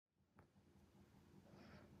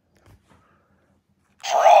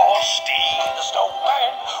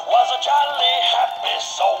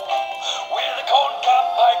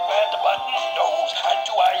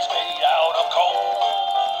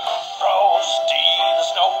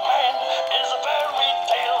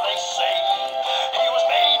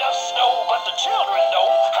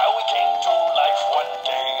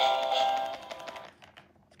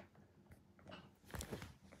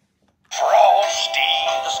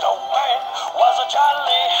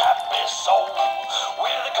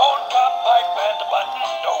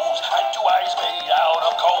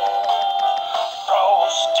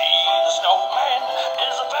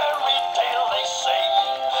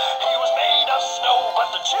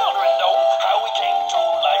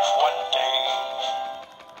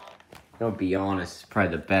I'll be honest, it's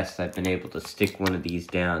probably the best I've been able to stick one of these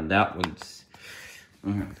down. That one's...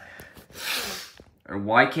 Or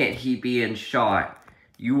why can't he be in shot?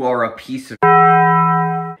 You are a piece of...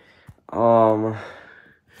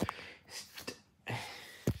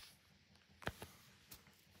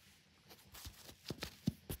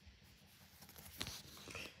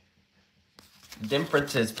 The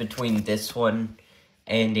differences between this one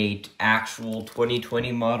and a actual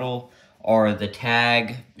 2020 model are the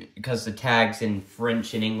tag, because the tag's in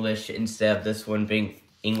French and English instead of this one being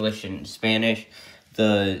English and Spanish.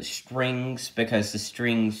 The strings, because the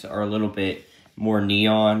strings are a little bit more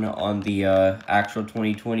neon on the actual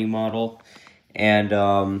 2020 model. And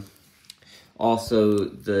also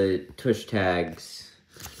the tush tags.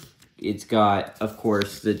 It's got, of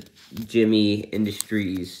course, the Gemmy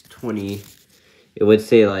Industries 20, it would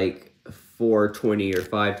say like 420 or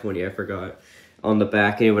 520, I forgot, on the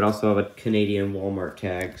back, and it would also have a Canadian Walmart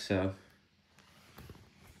tag, so